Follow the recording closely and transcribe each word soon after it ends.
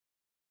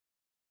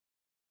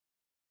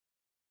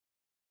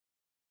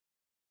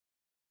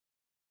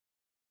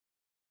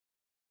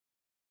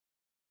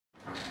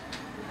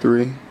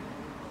3,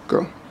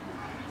 go.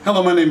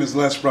 Hello, my name is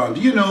Les Brown.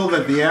 Do you know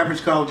that the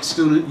average college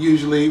student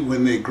usually,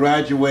 when they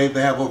graduate,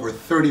 they have over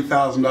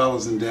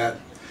 $30,000 in debt?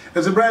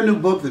 There's a brand new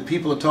book that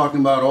people are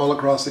talking about all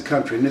across the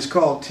country, and it's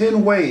called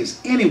 10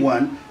 Ways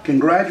Anyone Can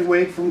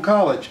Graduate from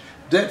College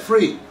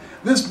Debt-Free.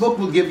 This book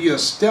will give you a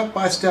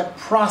step-by-step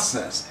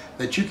process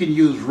that you can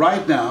use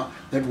right now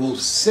that will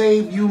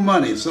save you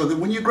money so that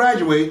when you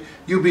graduate,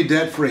 you'll be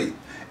debt-free.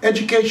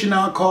 Education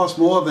now costs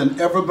more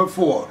than ever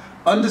before.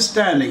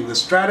 Understanding the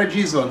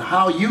strategies on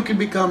how you can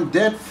become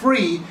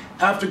debt-free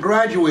after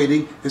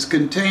graduating is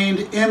contained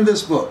in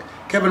this book.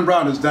 Kevin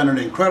Brown has done an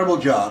incredible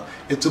job.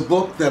 It's a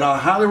book that I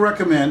highly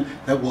recommend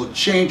that will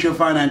change your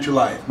financial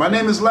life. My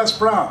name is Les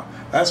Brown.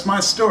 That's my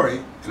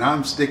story, and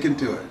I'm sticking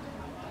to it.